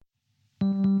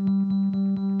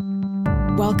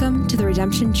Welcome to the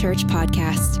Redemption Church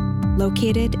podcast,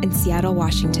 located in Seattle,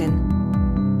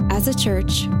 Washington. As a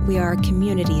church, we are a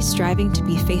community striving to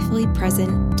be faithfully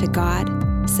present to God,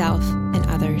 self, and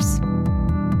others.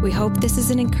 We hope this is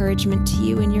an encouragement to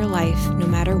you in your life, no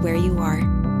matter where you are.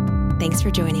 Thanks for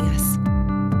joining us.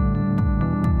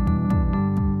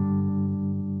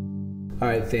 All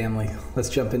right, family, let's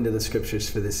jump into the scriptures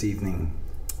for this evening.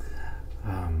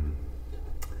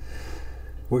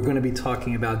 We're going to be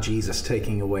talking about Jesus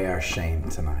taking away our shame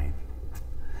tonight.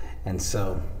 And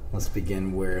so let's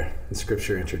begin where the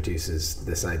scripture introduces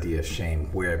this idea of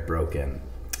shame, where it broke in.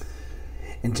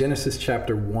 In Genesis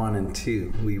chapter 1 and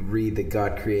 2, we read that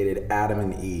God created Adam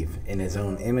and Eve in his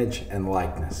own image and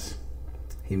likeness.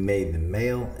 He made them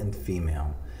male and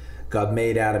female. God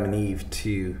made Adam and Eve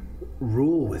to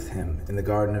rule with him in the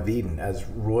Garden of Eden as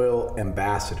royal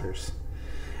ambassadors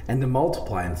and to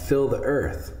multiply and fill the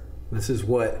earth. This is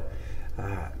what,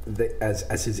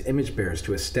 as his image bearers,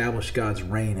 to establish God's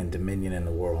reign and dominion in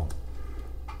the world.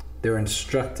 They're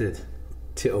instructed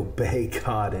to obey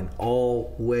God in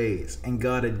all ways, and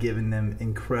God had given them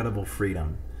incredible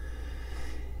freedom.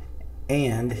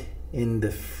 And in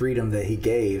the freedom that he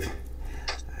gave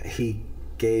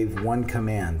one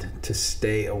command: to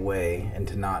stay away and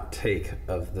to not take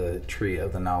of the tree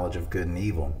of the knowledge of good and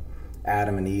evil.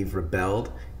 Adam and Eve rebelled.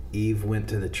 Eve went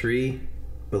to the tree,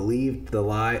 believed the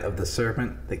lie of the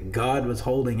serpent that God was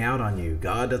holding out on you.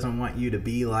 God doesn't want you to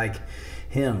be like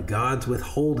him. God's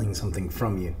withholding something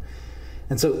from you.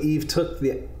 And so Eve took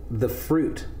the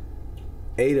fruit,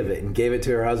 ate of it, and gave it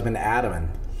to her husband Adam. And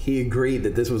he agreed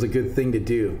that this was a good thing to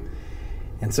do.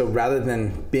 And so rather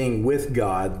than being with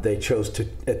God, they chose to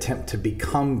attempt to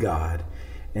become God.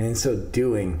 And in so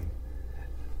doing,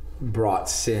 brought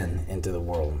sin into the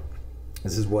world.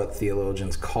 This is what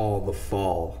theologians call the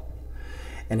fall.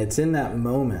 And it's in that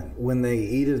moment when they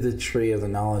eat of the tree of the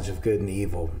knowledge of good and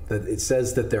evil that it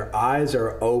says that their eyes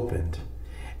are opened,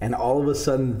 and all of a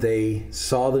sudden they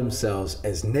saw themselves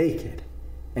as naked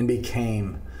and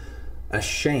became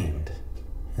ashamed.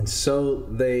 And so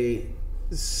they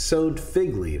sewed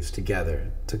fig leaves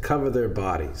together to cover their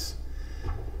bodies.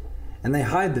 And they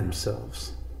hide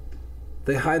themselves.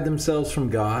 They hide themselves from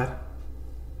God.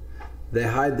 They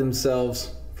hide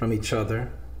themselves from each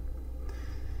other.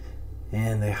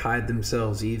 And they hide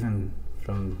themselves even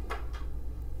from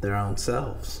their own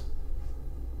selves.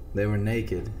 They were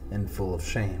naked and full of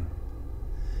shame.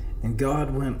 And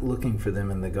God went looking for them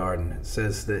in the garden. It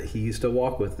says that he used to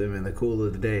walk with them in the cool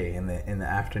of the day, in the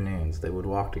afternoons. They would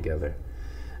walk together.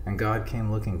 And God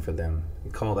came looking for them. He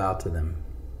called out to them.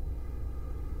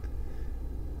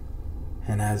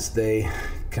 And as they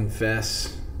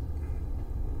confess,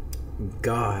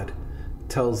 God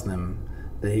tells them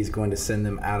that he's going to send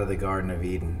them out of the Garden of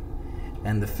Eden.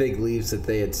 And the fig leaves that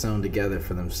they had sewn together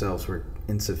for themselves were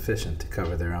insufficient to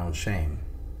cover their own shame.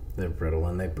 They're brittle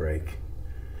and they break.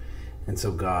 And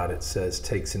so God, it says,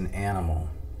 takes an animal,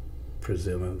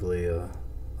 presumably a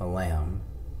lamb,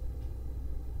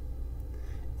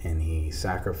 and he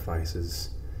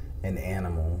sacrifices an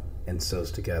animal and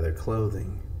sews together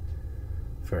clothing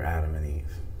for Adam and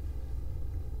Eve.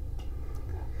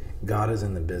 God is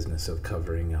in the business of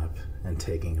covering up and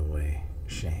taking away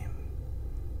shame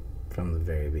from the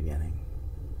very beginning.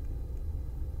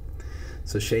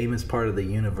 So shame is part of the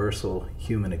universal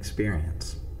human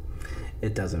experience.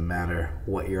 It doesn't matter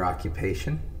what your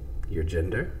occupation, your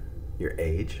gender, your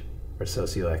age, or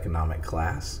socioeconomic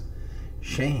class.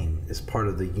 Shame is part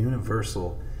of the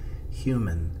universal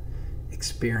human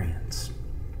experience.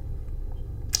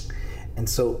 And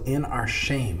so in our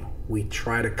shame, we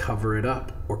try to cover it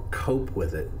up or cope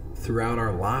with it throughout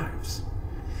our lives.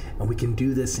 And we can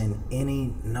do this in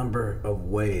any number of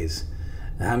ways.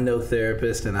 I'm no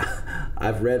therapist, and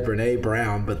I've read Brené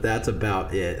Brown, but that's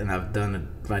about it. And I've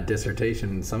done my dissertation,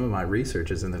 and some of my research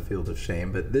is in the field of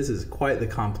shame, but this is quite the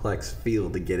complex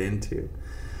field to get into.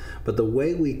 But the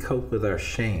way we cope with our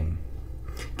shame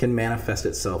can manifest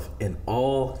itself in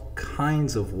all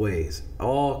kinds of ways,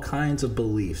 all kinds of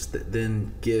beliefs that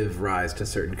then give rise to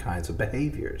certain kinds of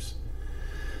behaviors.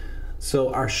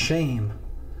 So our shame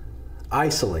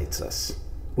isolates us.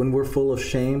 When we're full of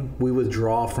shame, we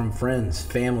withdraw from friends,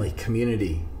 family,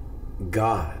 community,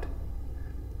 God.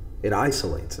 It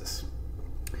isolates us.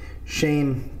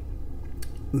 Shame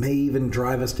may even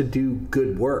drive us to do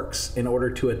good works in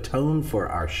order to atone for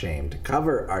our shame, to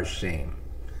cover our shame.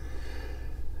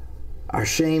 Our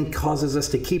shame causes us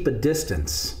to keep a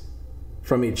distance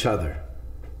from each other,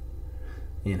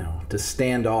 to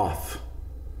stand off.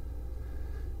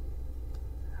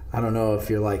 I don't know if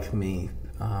you're like me,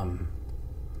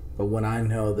 but when I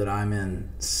know that I'm in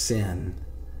sin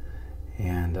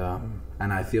and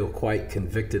I feel quite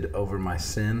convicted over my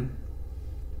sin,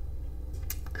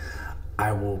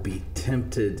 I will be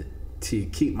tempted to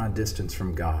keep my distance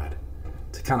from God,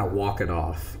 to kind of walk it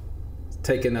off,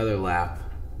 take another lap,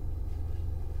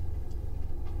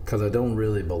 because I don't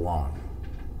really belong.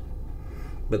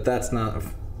 But that's not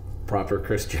proper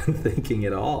Christian thinking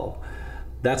at all.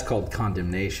 That's called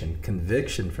condemnation.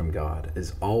 Conviction from God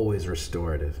is always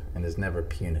restorative and is never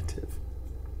punitive.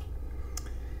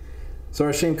 So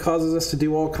our shame causes us to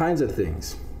do all kinds of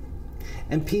things.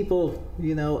 And people,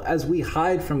 as we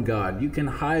hide from God, you can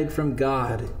hide from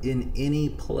God in any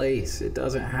place. It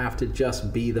doesn't have to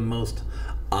just be the most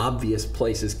obvious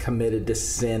places committed to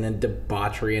sin and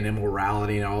debauchery and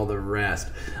immorality and all the rest.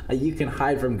 You can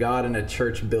hide from God in a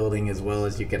church building as well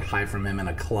as you can hide from him in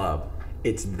a club.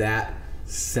 It's that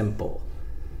simple.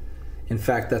 In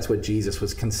fact, that's what Jesus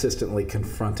was consistently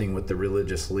confronting with the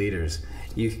religious leaders.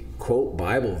 You quote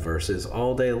Bible verses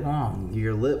all day long.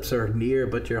 Your lips are near,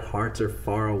 but your hearts are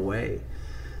far away.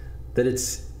 That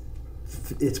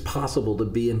it's possible to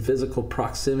be in physical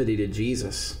proximity to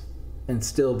Jesus and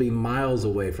still be miles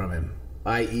away from him,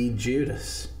 i.e.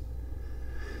 Judas.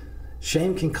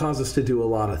 Shame can cause us to do a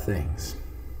lot of things.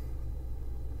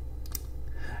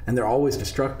 And they're always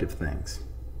destructive things.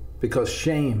 Because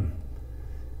shame,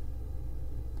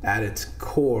 at its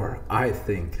core, I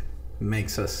think,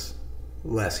 makes us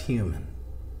less human.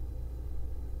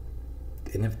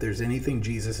 And if there's anything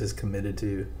Jesus is committed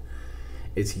to,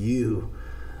 it's you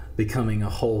becoming a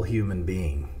whole human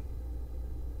being.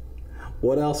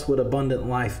 What else would abundant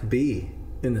life be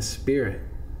in the Spirit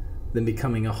than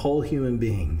becoming a whole human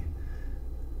being?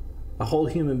 A whole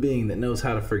human being that knows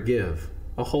how to forgive.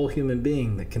 A whole human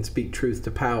being that can speak truth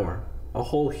to power. A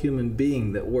whole human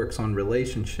being that works on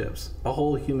relationships. A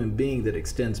whole human being that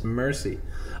extends mercy.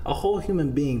 A whole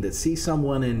human being that sees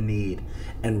someone in need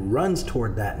and runs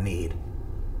toward that need,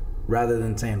 rather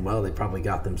than saying, well, they probably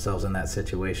got themselves in that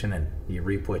situation and you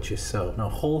reap what you sow. No,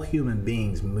 whole human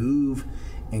beings move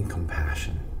in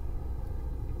compassion.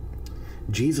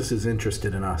 Jesus is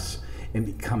interested in us in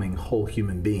becoming whole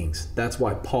human beings. That's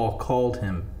why Paul called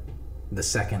him the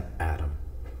second Adam.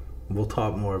 We'll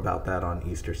talk more about that on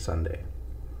Easter Sunday.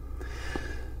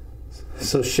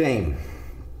 So shame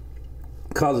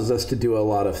causes us to do a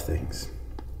lot of things.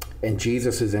 And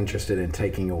Jesus is interested in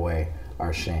taking away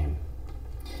our shame.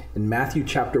 In Matthew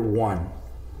chapter 1,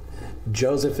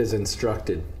 Joseph is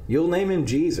instructed, you'll name him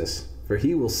Jesus, for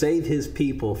he will save his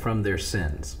people from their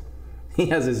sins. He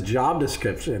has his job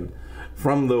description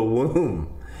from the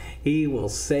womb. He will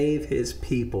save his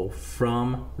people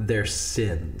from their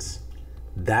sins.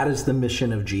 That is the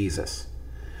mission of Jesus.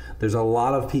 There's a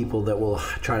lot of people that will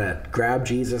try to grab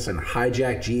Jesus and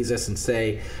hijack Jesus and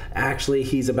say, actually,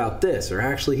 he's about this, or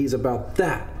actually, he's about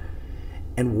that.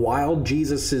 And while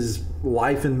Jesus'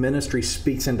 life and ministry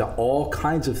speaks into all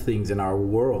kinds of things in our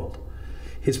world,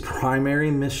 his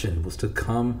primary mission was to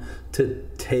come to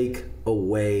take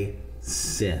away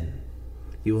sin.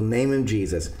 You will name him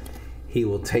Jesus. He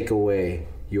will take away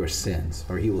your sins,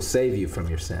 or he will save you from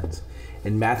your sins.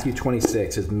 In Matthew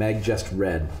 26, as Meg just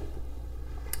read,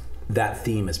 that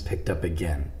theme is picked up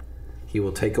again. He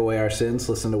will take away our sins.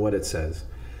 Listen to what it says.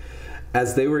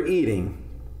 As they were eating,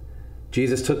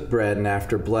 Jesus took bread, and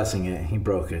after blessing it, he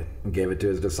broke it and gave it to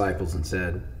his disciples and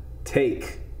said,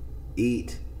 take,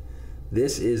 eat.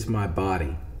 This is my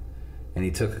body. And he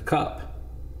took a cup.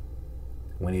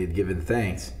 When he had given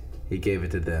thanks, he gave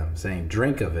it to them, saying,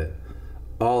 drink of it,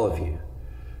 all of you,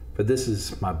 for this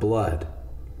is my blood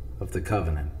of the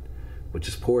covenant, which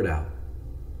is poured out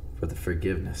for the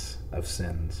forgiveness of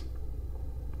sins.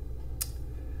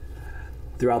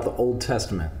 Throughout the Old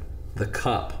Testament, the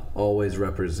cup always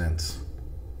represents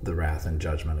the wrath and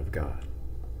judgment of God.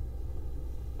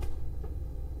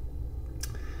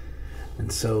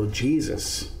 And so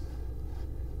Jesus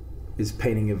is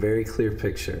painting a very clear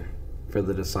picture for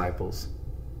the disciples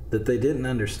that they didn't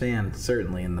understand,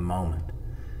 certainly in the moment,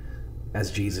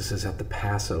 as Jesus is at the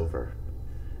Passover.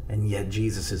 And yet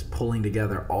Jesus is pulling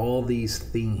together all these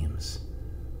themes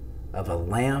of a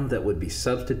lamb that would be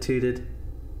substituted,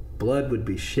 blood would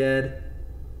be shed,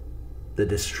 the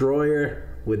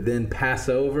destroyer would then pass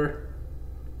over.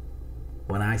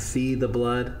 When I see the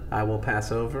blood, I will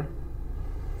pass over.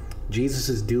 Jesus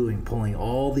is pulling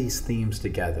all these themes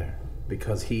together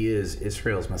because he is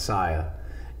Israel's Messiah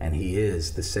and he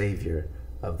is the Savior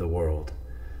of the world.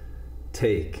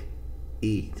 Take,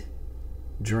 eat,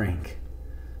 drink.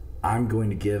 I'm going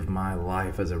to give my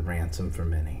life as a ransom for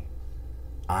many.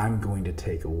 I'm going to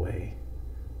take away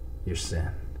your sin.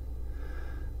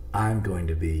 I'm going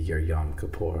to be your Yom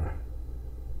Kippur.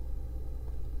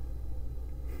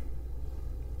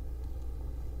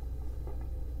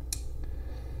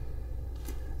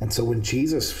 And so when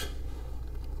Jesus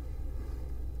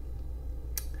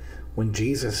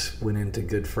went into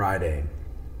Good Friday,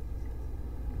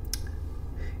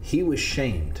 he was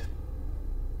shamed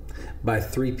by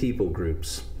 3 people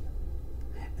groups.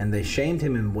 And they shamed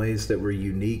him in ways that were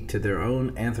unique to their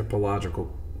own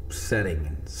anthropological setting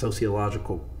and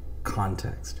sociological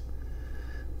context.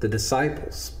 The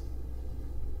disciples.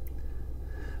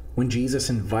 When Jesus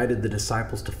invited the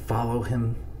disciples to follow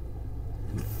him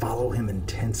and follow him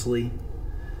intensely,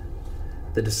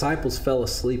 the disciples fell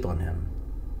asleep on him.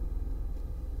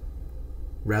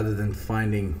 Rather than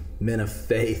finding men of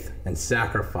faith and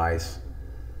sacrifice,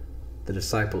 the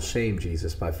disciples shamed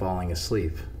Jesus by falling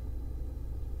asleep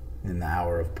in the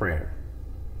hour of prayer.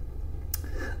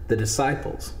 The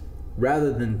disciples,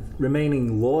 rather than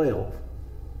remaining loyal,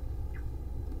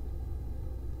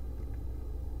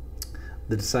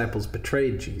 the disciples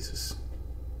betrayed Jesus.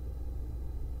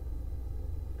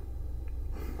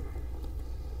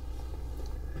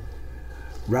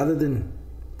 Rather than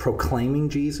proclaiming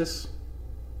Jesus,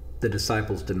 the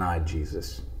disciples denied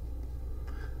Jesus.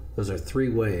 Those are 3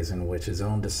 ways in which his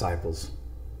own disciples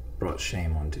brought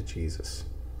shame onto Jesus.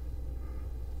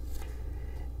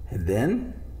 And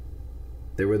then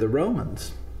there were the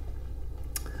Romans.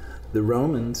 The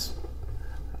Romans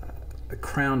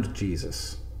crowned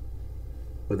Jesus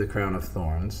with a crown of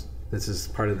thorns. This is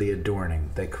part of the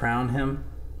adorning. They crown him,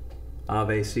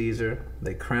 Ave Caesar.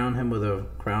 They crown him with a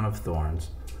crown of thorns.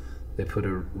 They put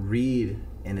a reed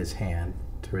in his hand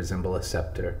to resemble a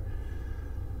scepter.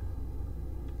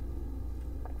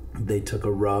 They took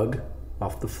a rug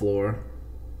off the floor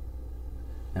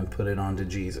and put it onto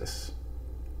Jesus.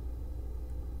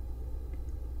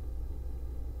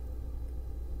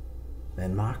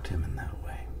 And mocked him in that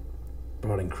way.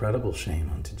 Brought incredible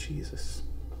shame onto Jesus.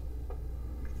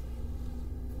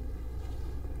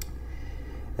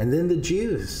 And then the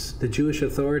Jews, the Jewish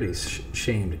authorities,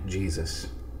 shamed Jesus.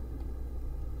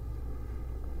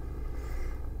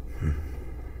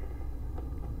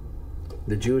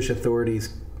 The Jewish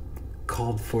authorities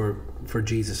called for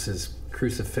Jesus'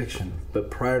 crucifixion,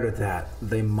 but prior to that,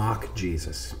 they mocked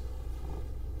Jesus.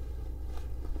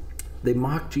 They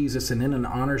mock Jesus, and in an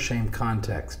honor-shame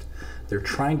context, they're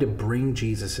trying to bring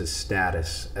Jesus'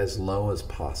 status as low as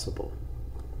possible.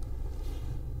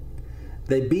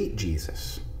 They beat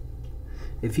Jesus.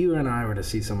 If you and I were to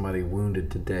see somebody wounded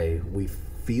today, we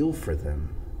feel for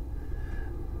them.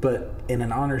 But in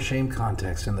an honor-shame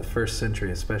context, in the first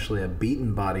century especially, a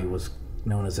beaten body was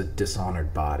known as a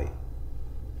dishonored body.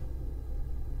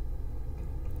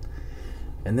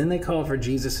 And then they call for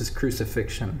Jesus'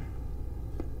 crucifixion.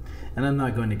 And I'm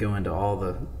not going to go into all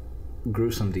the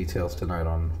gruesome details tonight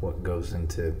on what goes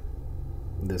into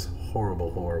this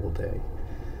horrible, horrible day.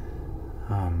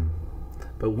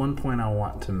 But one point I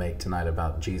want to make tonight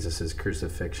about Jesus'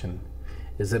 crucifixion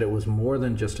is that it was more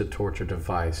than just a torture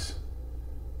device.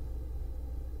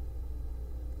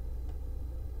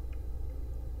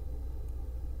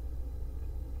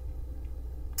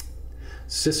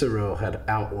 Cicero had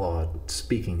outlawed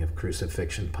speaking of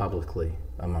crucifixion publicly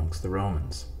amongst the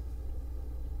Romans.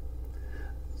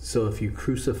 So if you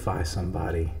crucify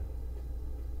somebody,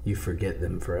 you forget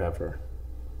them forever.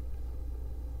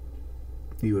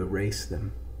 You erase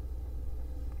them.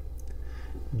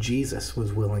 Jesus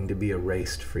was willing to be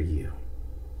erased for you.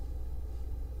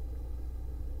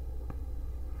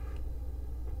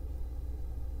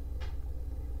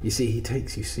 You see, he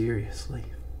takes you seriously.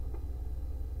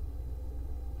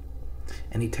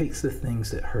 And he takes the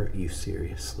things that hurt you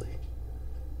seriously.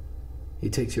 He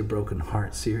takes your broken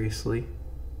heart seriously.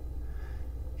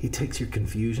 He takes your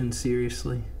confusion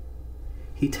seriously.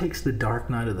 He takes the dark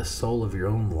night of the soul of your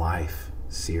own life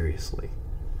seriously.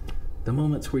 The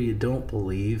moments where you don't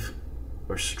believe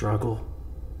or struggle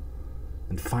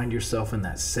and find yourself in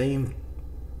that same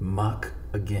muck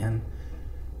again,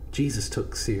 Jesus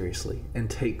took seriously and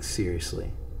takes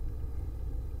seriously.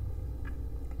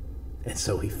 And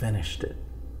so he finished it.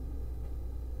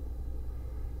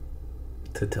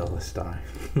 Tetelestai.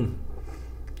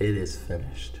 It is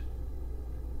finished.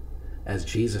 As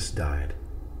Jesus died,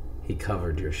 he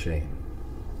covered your shame.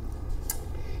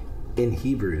 In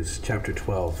Hebrews chapter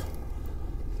 12,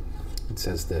 it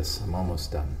says this. I'm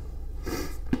almost done.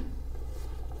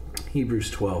 Hebrews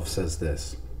 12 says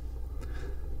this.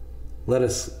 Let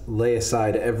us lay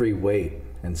aside every weight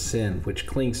and sin which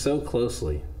clings so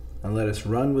closely, and let us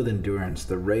run with endurance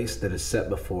the race that is set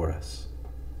before us.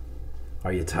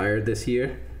 Are you tired this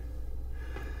year?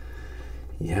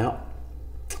 Yeah.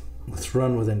 Let's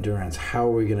run with endurance. How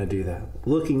are we going to do that?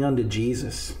 Looking unto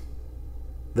Jesus,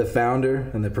 the founder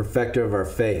and the perfecter of our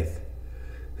faith,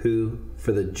 who,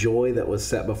 for the joy that was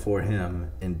set before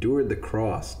him, endured the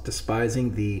cross,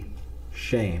 despising the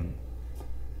shame,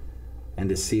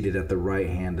 and is seated at the right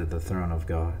hand of the throne of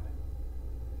God.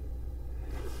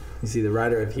 You see, the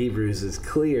writer of Hebrews is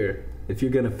clear. If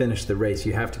you're going to finish the race,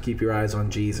 you have to keep your eyes on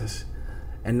Jesus.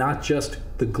 And not just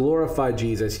the glorified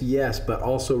Jesus, yes, but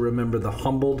also remember the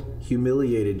humbled,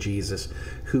 humiliated Jesus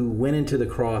who went into the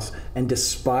cross and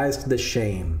despised the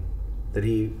shame that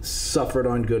he suffered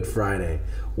on Good Friday.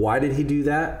 Why did he do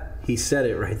that? He said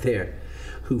it right there.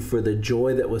 Who for the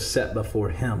joy that was set before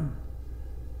him.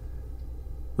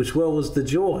 Which, well, was the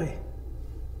joy?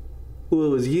 Well, it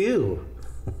was you.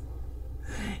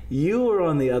 You were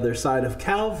on the other side of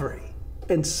Calvary.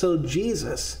 And so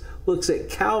Jesus looks at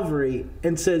Calvary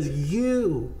and says,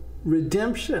 you,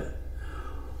 redemption,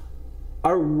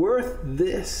 are worth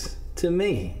this to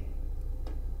me.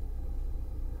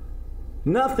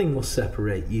 Nothing will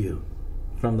separate you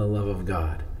from the love of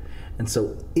God. And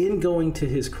so in going to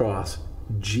his cross,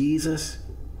 Jesus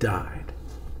died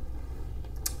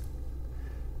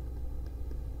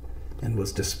and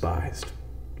was despised.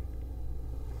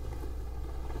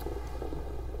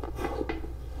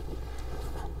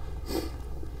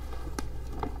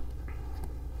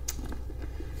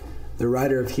 The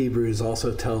writer of Hebrews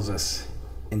also tells us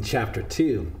in chapter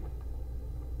 2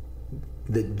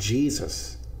 that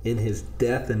Jesus, in his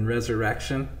death and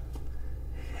resurrection,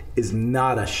 is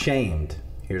not ashamed.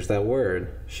 Here's that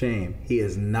word, shame. He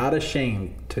is not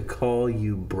ashamed to call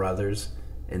you brothers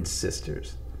and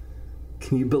sisters.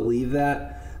 Can you believe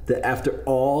that? That after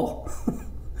all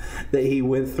that he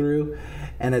went through,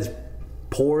 and as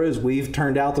poor as we've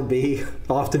turned out to be,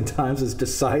 oftentimes as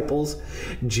disciples,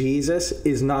 Jesus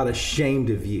is not ashamed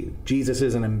of you. Jesus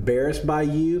isn't embarrassed by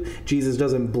you. Jesus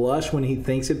doesn't blush when he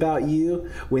thinks about you.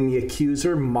 When the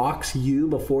accuser mocks you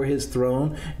before his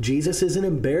throne, Jesus isn't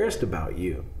embarrassed about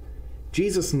you.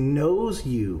 Jesus knows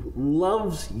you,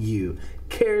 loves you,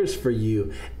 cares for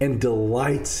you, and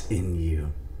delights in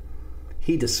you.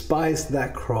 He despised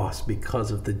that cross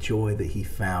because of the joy that he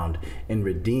found in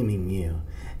redeeming you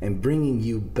and bringing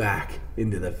you back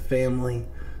into the family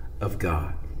of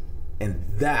God. And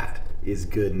that is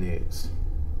good news.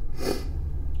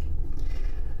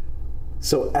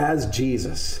 So as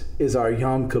Jesus is our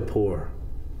Yom Kippur,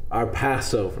 our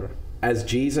Passover, as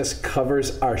Jesus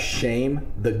covers our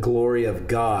shame, the glory of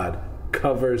God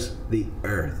covers the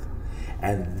earth.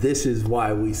 And this is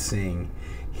why we sing,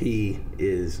 He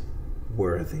is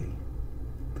worthy.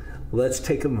 Let's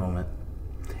take a moment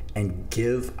and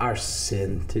give our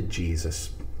sin to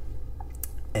Jesus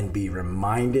and be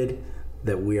reminded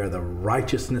that we are the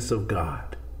righteousness of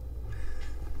God.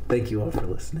 Thank you all for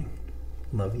listening.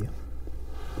 Love you.